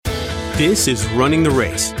This is Running the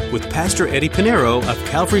Race with Pastor Eddie Pinero of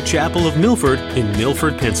Calvary Chapel of Milford in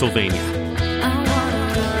Milford, Pennsylvania.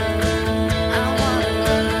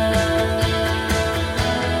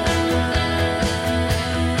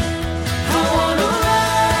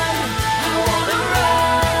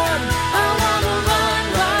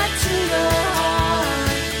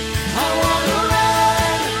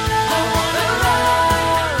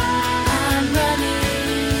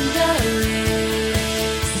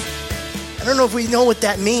 I don't know if we know what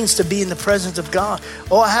that means to be in the presence of God.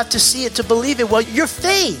 Oh, I have to see it to believe it. Well, your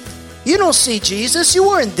faith. You don't see Jesus. You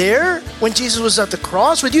weren't there when Jesus was at the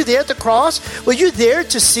cross. Were you there at the cross? Were you there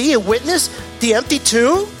to see and witness the empty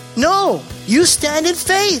tomb? No. You stand in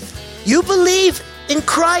faith. You believe in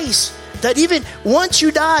Christ. That even once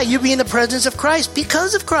you die, you'll be in the presence of Christ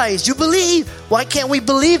because of Christ. You believe. Why can't we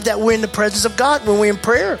believe that we're in the presence of God when we're in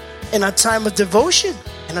prayer, in a time of devotion,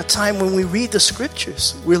 in a time when we read the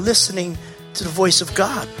scriptures? We're listening to the voice of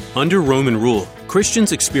God. Under Roman rule,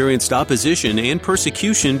 Christians experienced opposition and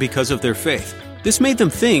persecution because of their faith. This made them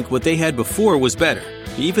think what they had before was better,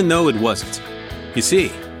 even though it wasn't. You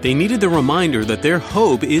see, they needed the reminder that their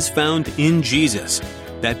hope is found in Jesus.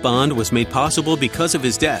 That bond was made possible because of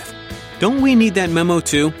his death. Don't we need that memo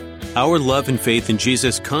too? Our love and faith in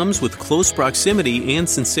Jesus comes with close proximity and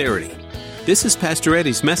sincerity. This is Pastor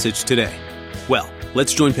Eddie's message today. Well,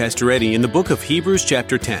 let's join Pastor Eddie in the book of Hebrews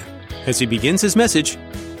chapter 10. As he begins his message,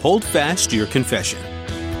 hold fast your confession.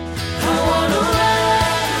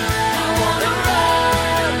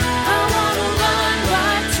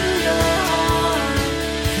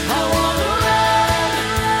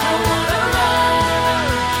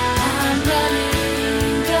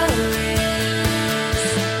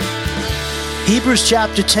 Hebrews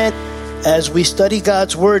chapter 10, as we study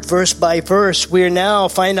God's word verse by verse, we now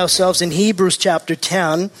find ourselves in Hebrews chapter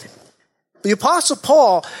 10. The Apostle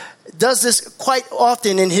Paul does this quite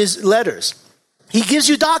often in his letters. He gives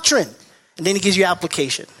you doctrine, and then he gives you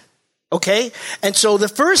application. Okay? And so the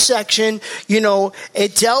first section,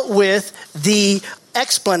 it dealt with the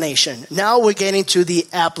explanation. Now we're getting to the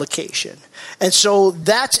application. And so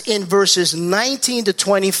that's in verses 19 to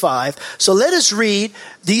 25. So let us read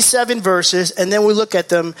these 7 verses, and then we'll look at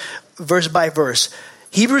them verse by verse.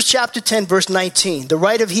 Hebrews chapter 10, verse 19. The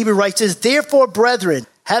writer of Hebrews writes this, "Therefore, brethren,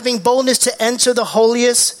 having boldness to enter the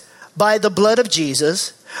holiest by the blood of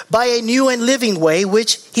Jesus, by a new and living way,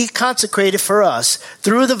 which he consecrated for us,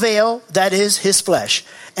 through the veil, that is his flesh.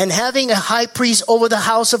 And having a high priest over the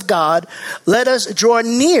house of God, let us draw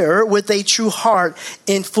near with a true heart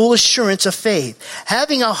in full assurance of faith,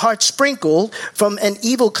 having our hearts sprinkled from an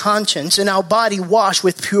evil conscience and our body washed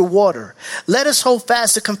with pure water. Let us hold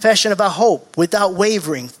fast the confession of our hope without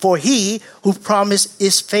wavering, for he who promised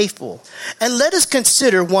is faithful. And let us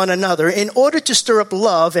consider one another in order to stir up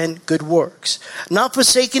love and good works, not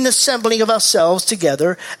forsaking the assembling of ourselves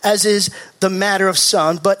together, as is the matter of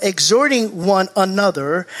some, but exhorting one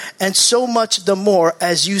another, and so much the more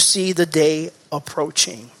as you see the day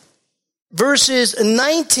approaching." Verses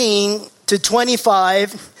 19 to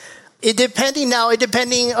 25,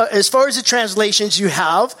 depending as far as the translations you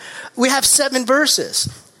have, we have 7 verses.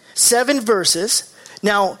 7 verses.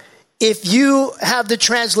 Now, if you have the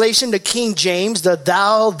translation, the King James, the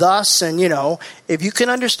thou, thus, and if you can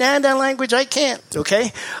understand that language, I can't,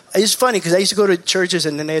 okay? It's funny because I used to go to churches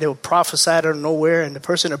and then they would prophesy out of nowhere, and the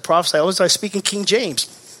person that prophesied always started speaking King James.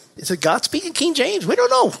 Is it God speaking King James? We don't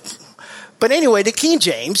know. But anyway, the King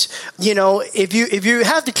James, if you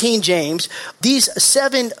have the King James, these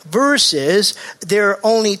 7 verses, there are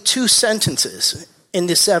only 2 sentences in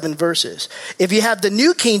the 7 verses. If you have the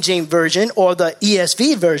New King James Version or the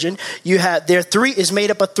ESV version, is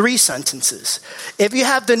made up of 3 sentences. If you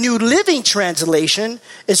have the New Living Translation,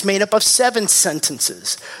 it's made up of 7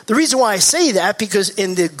 sentences. The reason why I say that, because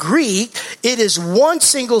in the Greek, it is one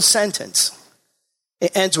single sentence.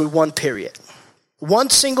 It ends with 1 period. One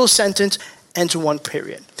single sentence ends with 1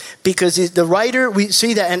 period. Because the writer, we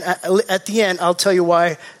see that, and at the end, I'll tell you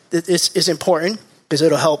why this is important, because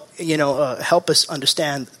it'll help us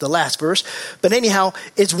understand the last verse. But anyhow,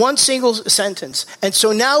 it's one single sentence. And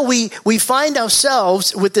so now we find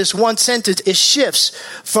ourselves with this one sentence. It shifts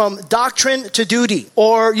from doctrine to duty,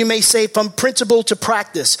 or you may say from principle to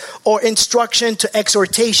practice, or instruction to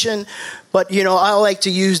exhortation. But, I like to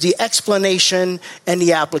use the explanation and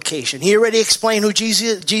the application. He already explained who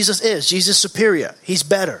Jesus is. Jesus is superior. He's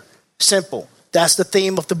better. Simple. That's the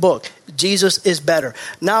theme of the book. Jesus is better.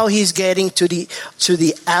 Now he's getting to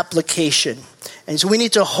the application. And so we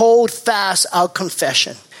need to hold fast our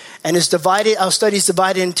confession. And it's divided, our study is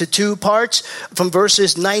divided into two parts. From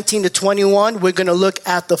verses 19 to 21, we're going to look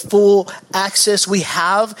at the full access we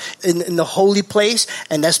have in the holy place.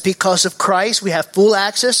 And that's because of Christ. We have full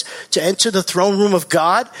access to enter the throne room of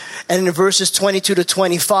God. And in verses 22 to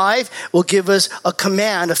 25, will give us a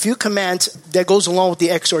command, a few commands that goes along with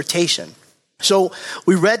the exhortation. So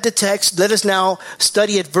we read the text. Let us now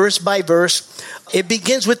study it verse by verse. It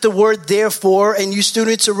begins with the word therefore, and you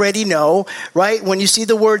students already know, right? When you see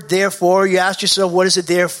the word therefore, you ask yourself, what is it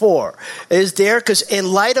there for? It is there because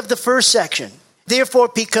in light of the first section,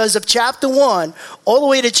 therefore, because of chapter 1 all the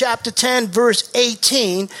way to chapter 10, verse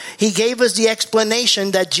 18, he gave us the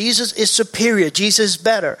explanation that Jesus is superior. Jesus is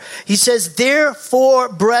better. He says, therefore,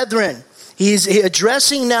 brethren. He's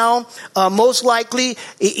addressing now, most likely,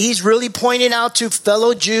 he's really pointing out to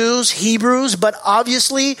fellow Jews, Hebrews, but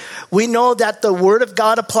obviously we know that the word of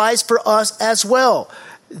God applies for us as well.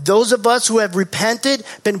 Those of us who have repented,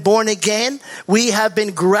 been born again, we have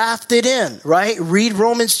been grafted in, right? Read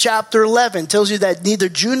Romans chapter 11. It tells you that neither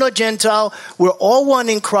Jew nor Gentile, we're all one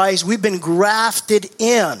in Christ. We've been grafted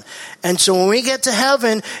in. And so when we get to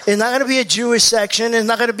heaven, it's not going to be a Jewish section. It's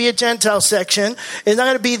not going to be a Gentile section. It's not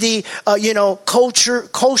going to be the,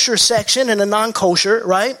 kosher section and a non-kosher,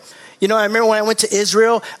 right? You know, I remember when I went to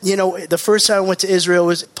Israel, the first time I went to Israel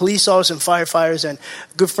was police officers and firefighters, and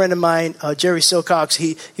a good friend of mine, Jerry Silcox,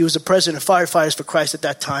 he was the president of Firefighters for Christ at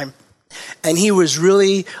that time. And he was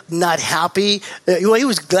really not happy. Well, he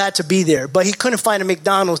was glad to be there, but he couldn't find a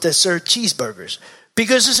McDonald's that served cheeseburgers.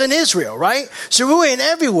 Because it's in Israel, right? So we went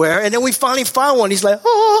everywhere, and then we finally found one. He's like,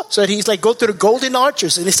 oh. So he's like, go to the Golden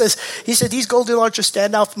Arches. And he said, these Golden Arches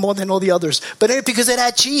stand out more than all the others. But then because it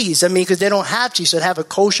had cheese. Because they don't have cheese. So they have a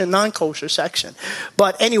kosher, non-kosher section.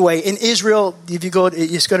 But anyway, in Israel, if you go,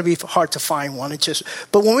 it's going to be hard to find one.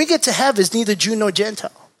 But when we get to heaven, it's neither Jew nor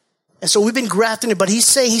Gentile. And so we've been grafted in, but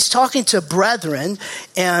he's talking to brethren,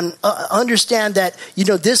 and understand that,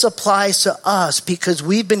 this applies to us because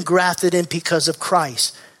we've been grafted in because of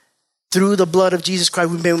Christ. Through the blood of Jesus Christ,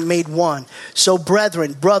 we've been made one. So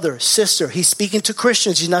brethren, brother, sister, he's speaking to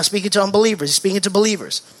Christians. He's not speaking to unbelievers. He's speaking to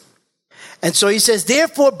believers. And so he says,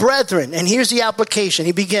 therefore, brethren, and here's the application.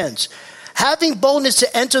 He begins, having boldness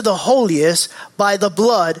to enter the holiest by the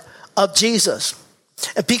blood of Jesus.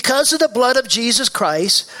 Because of the blood of Jesus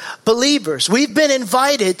Christ, believers, we've been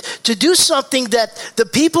invited to do something that the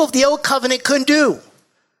people of the old covenant couldn't do.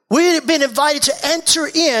 We've been invited to enter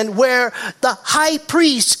in where the high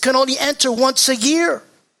priest can only enter once a year.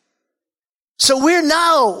 So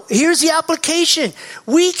here's the application.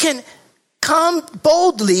 We can come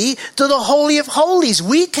boldly to the Holy of Holies.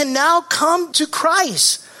 We can now come to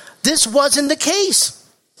Christ. This wasn't the case.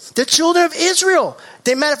 The children of Israel,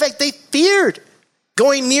 matter of fact, they feared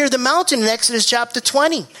going near the mountain in Exodus chapter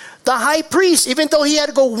 20. The high priest, even though he had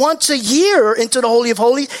to go once a year into the Holy of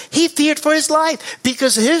Holies, he feared for his life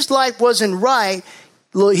because his life wasn't right.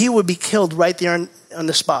 He would be killed right there on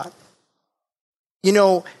the spot.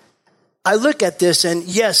 I look at this and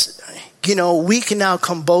yes, we can now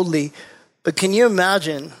come boldly, but can you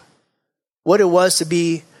imagine what it was to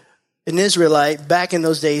be an Israelite back in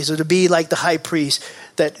those days, or to be like the high priest,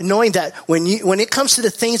 that knowing that when it comes to the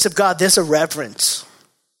things of God, there's a reverence.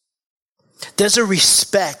 There's a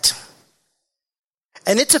respect.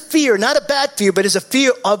 And it's a fear, not a bad fear, but it's a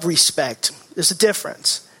fear of respect. There's a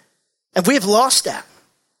difference. And we've lost that.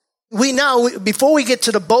 Before we get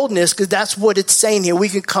to the boldness, because that's what it's saying here, we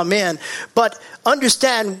can come in. But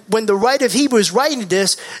understand, when the writer of Hebrews is writing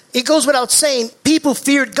this, it goes without saying, people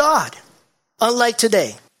feared God, unlike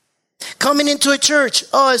today. Coming into a church,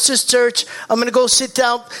 it's just church. I'm going to go sit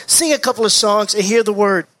down, sing a couple of songs, and hear the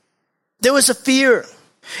word. There was a fear.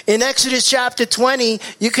 In Exodus chapter 20,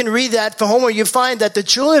 you can read that from Homer. You find that the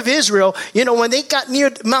children of Israel, when they got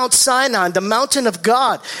near Mount Sinai, the mountain of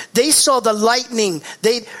God, they saw the lightning.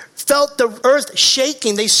 They felt the earth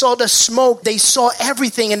shaking. They saw the smoke. They saw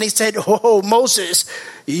everything. And they said, oh, Moses,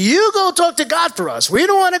 you go talk to God for us. We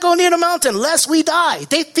don't want to go near the mountain lest we die.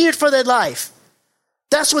 They feared for their life.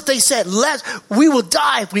 That's what they said. We will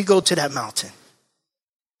die if we go to that mountain.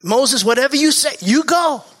 Moses, whatever you say, you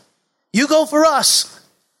go. You go for us.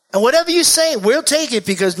 And whatever you say, we'll take it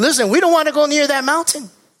because, listen, we don't want to go near that mountain.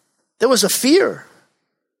 There was a fear.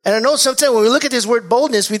 And I know sometimes when we look at this word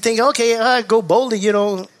boldness, we think, okay, go boldly,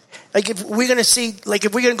 Like if we're going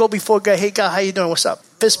to go before God, hey, God, how you doing? What's up?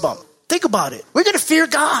 Fist bump. Think about it. We're going to fear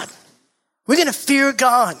God. We're going to fear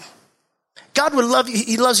God. God would love you.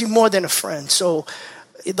 He loves you more than a friend. So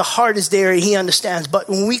the heart is there. He understands. But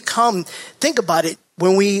when we come, think about it.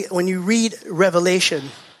 When you read Revelation,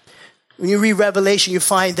 you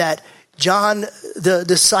find that John, the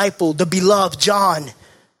disciple, the beloved John,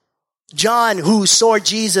 John, who saw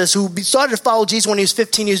Jesus, who started to follow Jesus when he was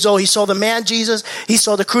 15 years old, he saw the man Jesus, he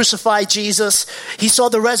saw the crucified Jesus, he saw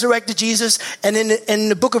the resurrected Jesus, and in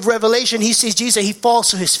the book of Revelation, he sees Jesus, he falls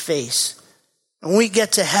to his face. When we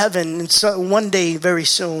get to heaven, and so one day very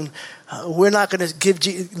soon, we're not going to give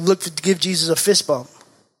Jesus a fist bump.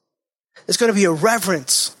 It's going to be a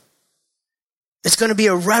reverence. It's going to be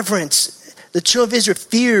a reverence. The children of Israel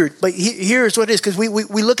feared, but here's what it is, because we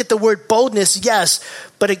look at the word boldness, yes,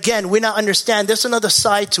 but again, we not understand. There's another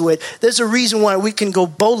side to it. There's a reason why we can go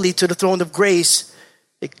boldly to the throne of grace,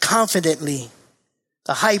 confidently.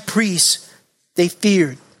 The high priest, they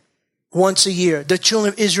feared once a year. The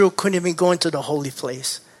children of Israel couldn't even go into the holy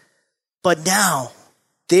place. But now,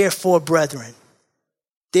 therefore, brethren,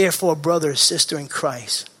 therefore, brother, sister in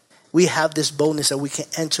Christ, we have this boldness that we can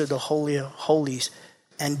enter the Holy of Holies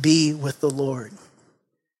and be with the Lord.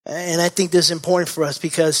 And I think this is important for us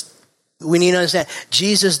because we need to understand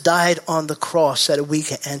Jesus died on the cross so that we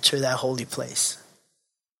can enter that holy place.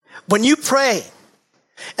 When you pray,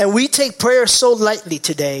 and we take prayer so lightly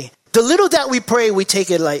today, the little that we pray, we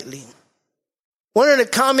take it lightly. One of the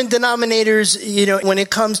common denominators, when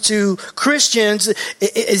it comes to Christians,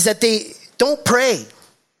 is that they don't pray.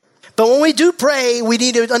 But when we do pray, we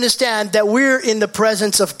need to understand that we're in the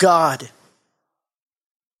presence of God.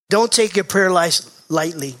 Don't take your prayer life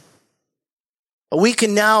lightly. We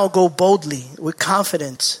can now go boldly with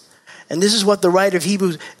confidence. And this is what the writer of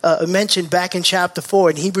Hebrews mentioned back in chapter 4.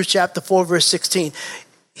 In Hebrews chapter 4, verse 16,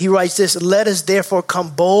 he writes this, "Let us therefore come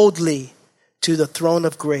boldly to the throne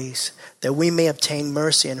of grace, that we may obtain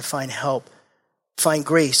mercy and find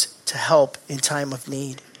grace to help in time of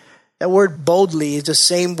need." That word boldly is the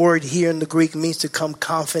same word here in the Greek. It means to come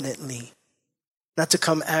confidently, not to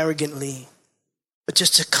come arrogantly, but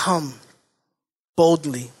just to come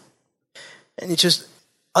boldly. And you just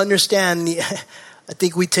understand, I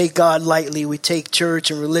think we take God lightly. We take church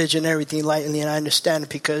and religion, everything lightly. And I understand it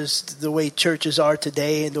because the way churches are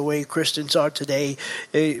today and the way Christians are today,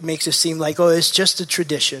 it makes it seem like, it's just a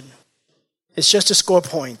tradition. It's just to score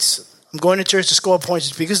points. I'm going to church to score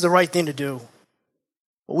points because it's the right thing to do.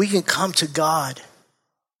 But we can come to God,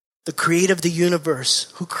 the creator of the universe,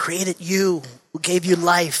 who created you, who gave you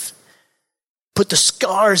life, put the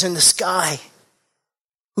stars in the sky,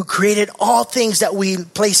 who created all things that we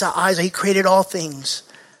place our eyes on. He created all things.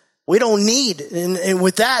 We don't need, and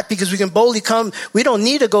with that, because we can boldly come, we don't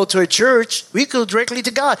need to go to a church. We go directly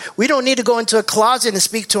to God. We don't need to go into a closet and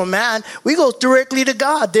speak to a man. We go directly to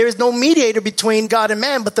God. There is no mediator between God and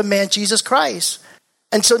man but the man Jesus Christ.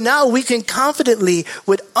 And so now we can confidently,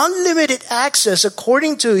 with unlimited access,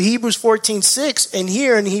 according to Hebrews 14:6, and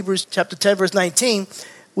here in Hebrews chapter 10, verse 19,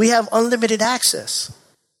 we have unlimited access.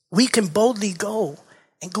 We can boldly go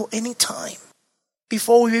and go anytime.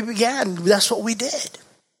 Before we began, that's what we did.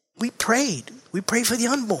 We prayed. We prayed for the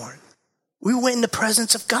unborn. We went in the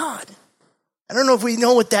presence of God. I don't know if we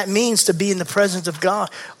know what that means to be in the presence of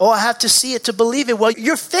God. I have to see it to believe it. Well,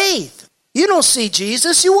 your faith. You don't see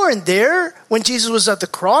Jesus. You weren't there when Jesus was at the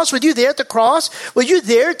cross. Were you there at the cross? Were you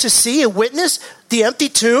there to see and witness the empty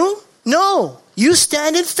tomb? No. You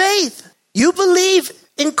stand in faith. You believe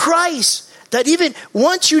in Christ. That even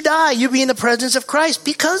once you die, you'll be in the presence of Christ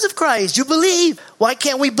because of Christ. You believe. Why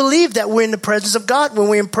can't we believe that we're in the presence of God when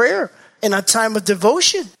we're in prayer, in a time of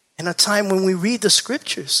devotion, in a time when we read the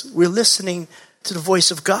scriptures? We're listening to the voice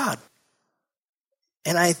of God.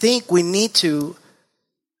 And I think we need to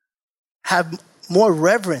have more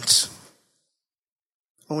reverence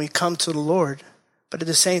when we come to the Lord. But at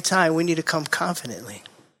the same time, we need to come confidently.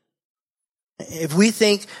 If we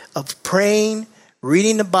think of praying,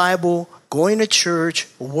 reading the Bible, going to church,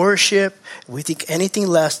 worship, if we think anything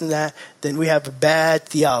less than that, then we have a bad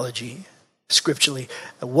theology, scripturally,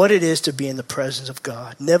 of what it is to be in the presence of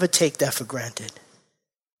God. Never take that for granted.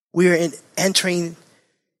 We are entering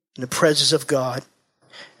in the presence of God,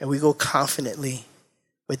 and we go confidently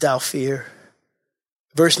without fear.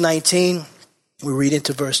 Verse 19, we read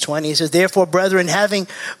into verse 20. It says, "Therefore, brethren, having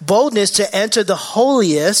boldness to enter the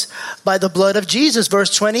holiest by the blood of Jesus," verse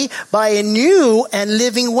 20, "by a new and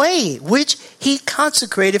living way, which he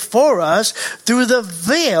consecrated for us through the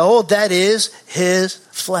veil that is his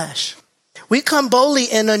flesh." We come boldly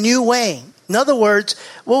in a new way. In other words,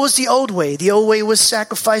 what was the old way? The old way was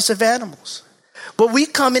sacrifice of animals. But we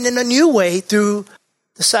come in a new way through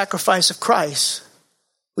the sacrifice of Christ,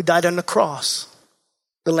 who died on the cross,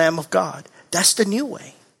 the Lamb of God. That's the new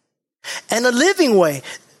way. And a living way.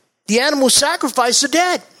 The animal sacrifices are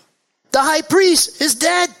dead. The high priest is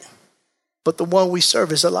dead. But the one we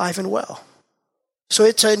serve is alive and well. So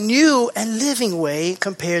it's a new and living way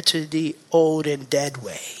compared to the old and dead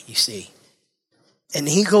way, you see. And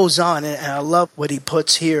he goes on, and I love what he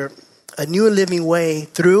puts here. A new living way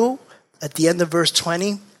through, at the end of verse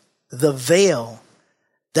 20, the veil,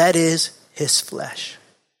 that is his flesh.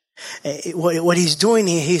 What he's doing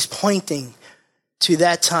here, he's pointing to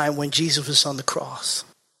that time when Jesus was on the cross.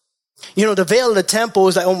 You know, the veil of the temple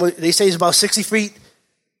is like almost, they say it's about 60 feet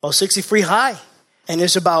high. And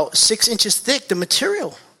it's about 6 inches thick, the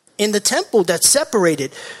material in the temple that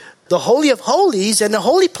separated the Holy of Holies and the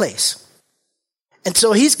holy place. And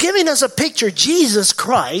so he's giving us a picture, Jesus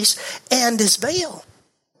Christ and this veil.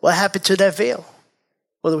 What happened to that veil?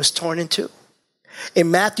 Well, it was torn in two.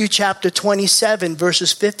 In Matthew chapter 27,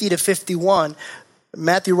 verses 50 to 51,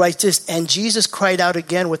 Matthew writes this, and Jesus cried out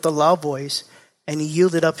again with a loud voice, and he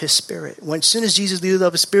yielded up his spirit. As soon as Jesus yielded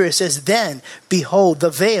up his spirit, it says, then, behold,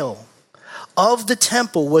 the veil of the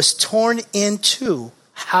temple was torn in two.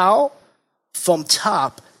 How? From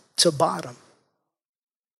top to bottom.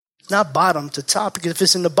 Not bottom to top, because if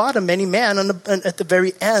it's in the bottom, any man at the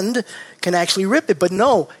very end can actually rip it. But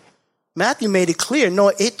no, Matthew made it clear. No,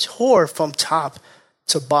 it tore from top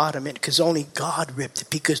to bottom, because only God ripped it,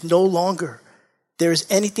 because no longer there is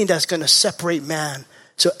anything that's going to separate man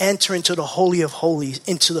to enter into the Holy of Holies,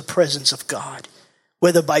 into the presence of God.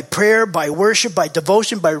 Whether by prayer, by worship, by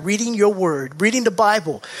devotion, by reading your word, reading the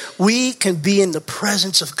Bible, we can be in the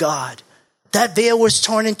presence of God. That veil was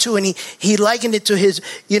torn in two, and he likened it to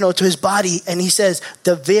his body, and he says,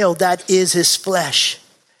 the veil, that is his flesh.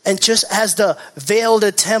 And just as the veil of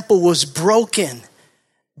the temple was broken,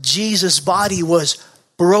 Jesus' body was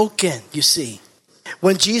broken, you see.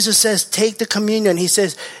 When Jesus says, take the communion, he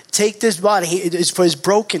says, take this body, it's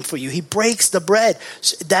broken for you. He breaks the bread.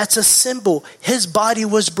 That's a symbol. His body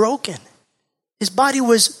was broken. His body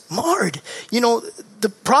was marred. You know, the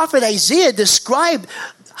prophet Isaiah described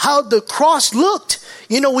how the cross looked.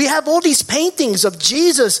 You know, we have all these paintings of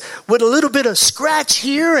Jesus with a little bit of scratch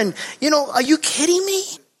here. And, you know, are you kidding me?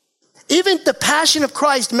 Even the Passion of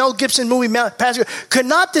Christ, Mel Gibson movie, Passion, could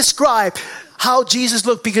not describe how Jesus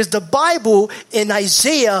looked, because the Bible in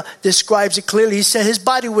Isaiah describes it clearly. He said his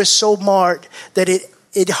body was so marred that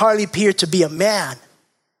it hardly appeared to be a man.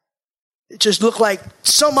 It just looked like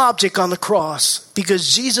some object on the cross,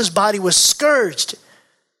 because Jesus' body was scourged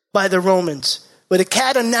by the Romans with a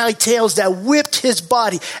cat o' nine tails that whipped his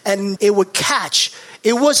body, and it would catch.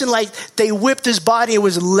 It wasn't like they whipped his body, it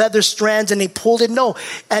was leather strands and they pulled it. No,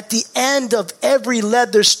 at the end of every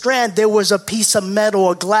leather strand, there was a piece of metal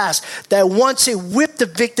or glass that once it whipped the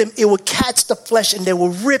victim, it would catch the flesh and they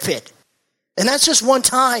would rip it. And that's just one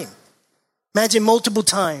time. Imagine multiple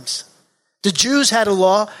times. The Jews had a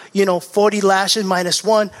law, 40 lashes minus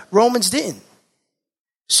 1. Romans didn't.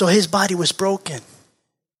 So his body was broken.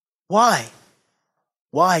 Why?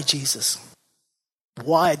 Why, Jesus?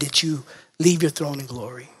 Why did you leave your throne in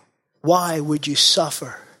glory? Why would you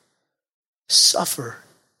suffer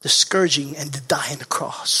the scourging and to die on the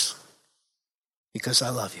cross? Because I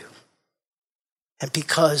love you. And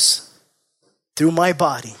because through my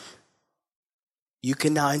body, you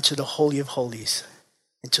can now enter the Holy of Holies,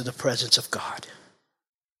 into the presence of God.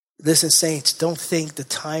 Listen, saints, don't think the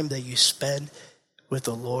time that you spend with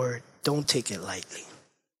the Lord, don't take it lightly.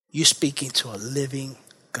 You're speaking to a living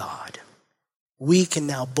God. We can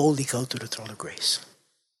now boldly go through the throne of grace.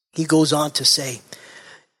 He goes on to say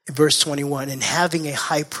in verse 21, and having a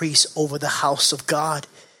high priest over the house of God,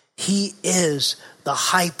 he is the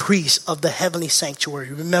high priest of the heavenly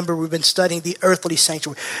sanctuary. Remember, we've been studying the earthly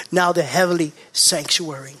sanctuary, now the heavenly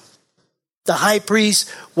sanctuary. The high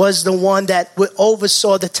priest was the one that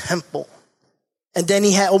oversaw the temple. And then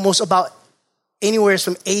he had almost about anywhere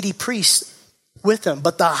from 80 priests with him.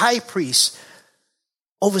 But the high priest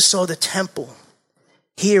oversaw the temple.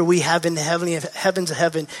 Here we have in the heavens of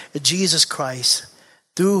heaven, Jesus Christ.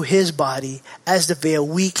 Through his body, as the veil,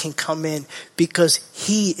 we can come in because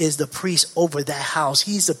he is the priest over that house.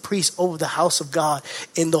 He's the priest over the house of God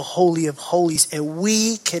in the Holy of Holies. And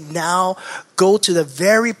we can now go to the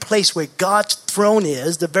very place where God's throne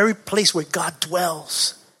is, the very place where God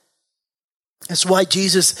dwells. That's why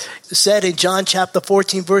Jesus said in John chapter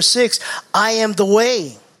 14, verse 6, I am the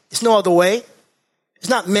way. There's no other way. There's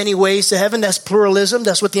not many ways to heaven. That's pluralism.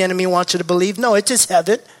 That's what the enemy wants you to believe. No, it is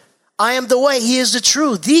heaven. I am the way. He is the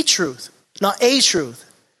truth, not a truth.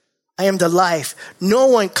 I am the life. No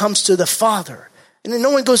one comes to the Father. And no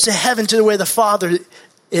one goes to heaven to where the Father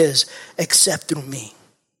is except through me.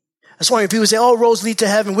 That's why when people say, oh, roads lead to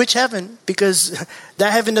heaven. Which heaven? Because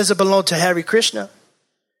that heaven doesn't belong to Hare Krishna.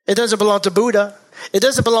 It doesn't belong to Buddha. It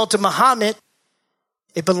doesn't belong to Muhammad.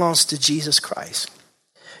 It belongs to Jesus Christ.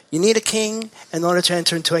 You need a king in order to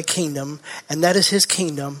enter into a kingdom, and that is his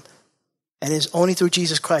kingdom. And it's only through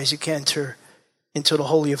Jesus Christ you can enter into the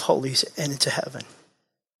Holy of Holies and into heaven.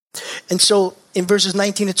 And so in verses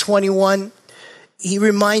 19 to 21, he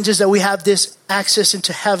reminds us that we have this access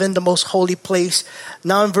into heaven, the most holy place.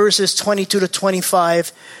 Now in verses 22 to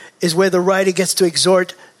 25 is where the writer gets to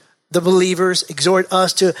exhort the believers, exhort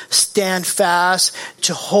us to stand fast,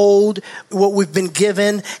 to hold what we've been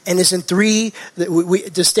given. And it's in 3,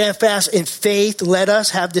 to stand fast in faith. Let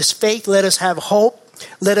us have this faith. Let us have hope.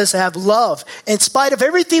 Let us have love. In spite of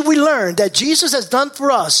everything we learned that Jesus has done for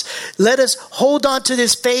us, let us hold on to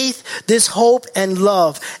this faith, this hope, and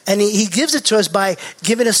love. And he gives it to us by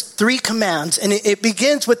giving us 3 commands. And it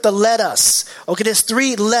begins with the let us. Okay, there's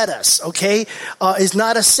 3 let us. Okay, it's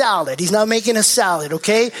not a salad. He's not making a salad.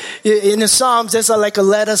 Okay, in the Psalms, there's like a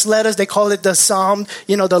let us. They call it the Psalm,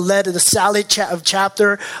 the salad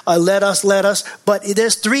chapter. Let us. But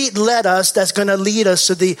there's 3 let us that's going to lead us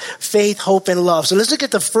to the faith, hope, and love. So let's look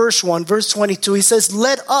at the first one, verse 22. He says,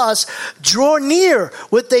 let us draw near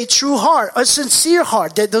with a true heart, a sincere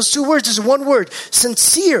heart. Those 2 words is one word,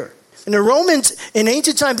 sincere. And the Romans in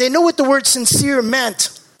ancient times, they know what the word sincere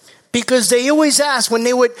meant, because they always asked when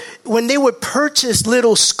they would purchase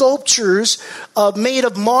little sculptures made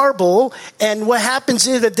of marble. And what happens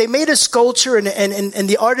is that they made a sculpture and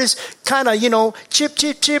the artist kind of,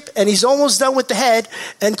 chip, and he's almost done with the head,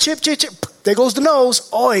 and chip, there goes the nose.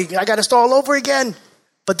 Oh, I got to start all over again.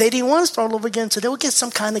 But they didn't want to start all over again, so they would get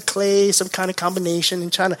some kind of clay, some kind of combination,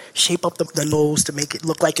 and trying to shape up the nose to make it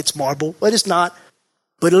look like it's marble. But it's not.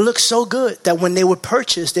 But it looks so good that when they would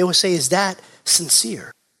purchase, they would say, is that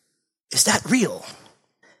sincere? Is that real?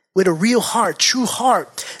 With a real heart, true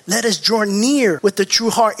heart, let us draw near with the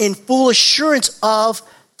true heart in full assurance of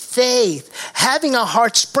faith, having our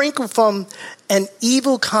hearts sprinkled from an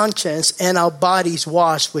evil conscience and our bodies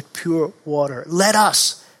washed with pure water. Let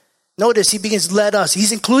us. Notice he begins, let us.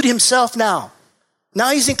 He's including himself now.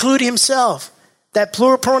 Now he's including himself. That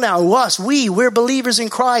plural pronoun, us, we're believers in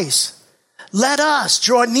Christ. Let us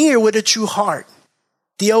draw near with a true heart.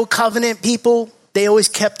 The old covenant people, they always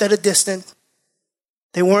kept at a distance.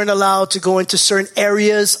 They weren't allowed to go into certain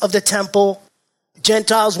areas of the temple.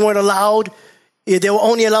 Gentiles weren't allowed. They were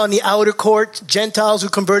only allowed in the outer court. Gentiles who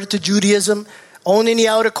converted to Judaism, only in the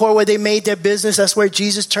outer court where they made their business. That's where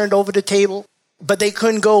Jesus turned over the table. But they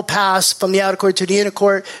couldn't go past from the outer court to the inner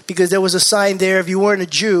court because there was a sign there. If you weren't a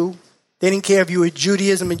Jew, they didn't care if you were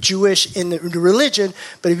Judaism and Jewish in the religion,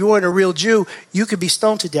 but if you weren't a real Jew, you could be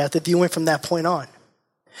stoned to death if you went from that point on.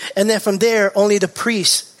 And then from there, only the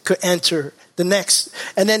priest could enter the next.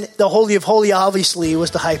 And then the Holy of Holies, obviously, was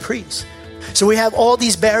the high priest. So we have all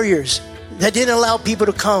these barriers that didn't allow people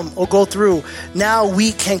to come or go through. Now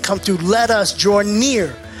we can come through. Let us draw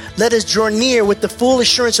near. Let us draw near with the full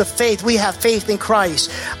assurance of faith. We have faith in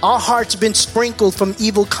Christ. Our hearts have been sprinkled from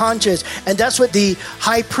evil conscience. And that's what the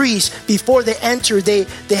high priest, before they entered, they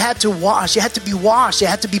had to wash. They had to be washed. They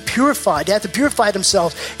had to be purified. They had to purify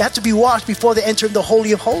themselves. They had to be washed before they entered the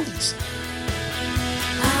Holy of Holies.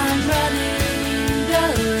 I'm running the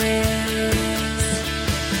race.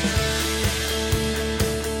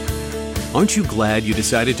 Aren't you glad you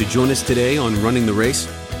decided to join us today on Running the Race?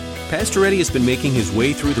 Pastor Eddie has been making his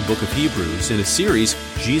way through the book of Hebrews in a series,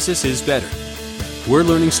 Jesus is Better. We're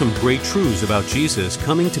learning some great truths about Jesus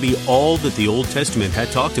coming to be all that the Old Testament had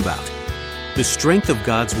talked about. The strength of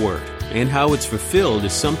God's Word and how it's fulfilled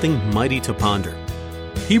is something mighty to ponder.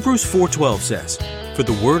 Hebrews 4:12 says, "For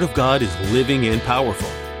the Word of God is living and powerful,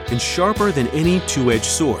 and sharper than any two-edged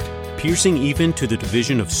sword, piercing even to the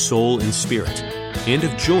division of soul and spirit, and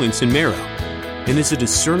of joints and marrow, and is a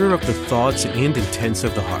discerner of the thoughts and intents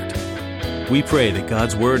of the heart." We pray that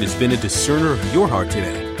God's Word has been a discerner of your heart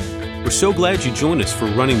today. We're so glad you joined us for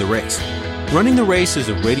Running the Race. Running the Race is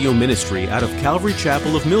a radio ministry out of Calvary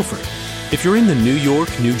Chapel of Milford. If you're in the New York,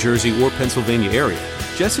 New Jersey, or Pennsylvania area,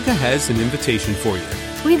 Jessica has an invitation for you.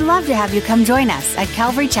 We'd love to have you come join us at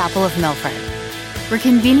Calvary Chapel of Milford. We're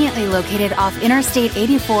conveniently located off Interstate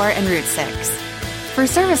 84 and Route 6. For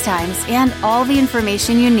service times and all the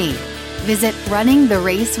information you need, visit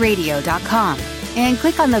runningtheraceradio.com and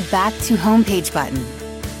click on the Back to Homepage button.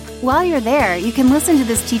 While you're there, you can listen to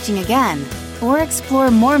this teaching again or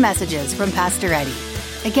explore more messages from Pastor Eddie.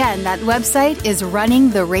 Again, that website is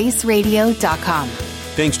runningtheraceradio.com.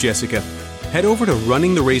 Thanks, Jessica. Head over to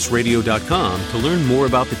runningtheraceradio.com to learn more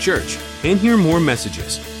about the church and hear more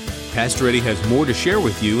messages. Pastor Eddie has more to share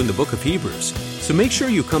with you in the book of Hebrews, so make sure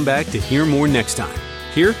you come back to hear more next time,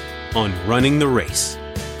 here on Running the Race.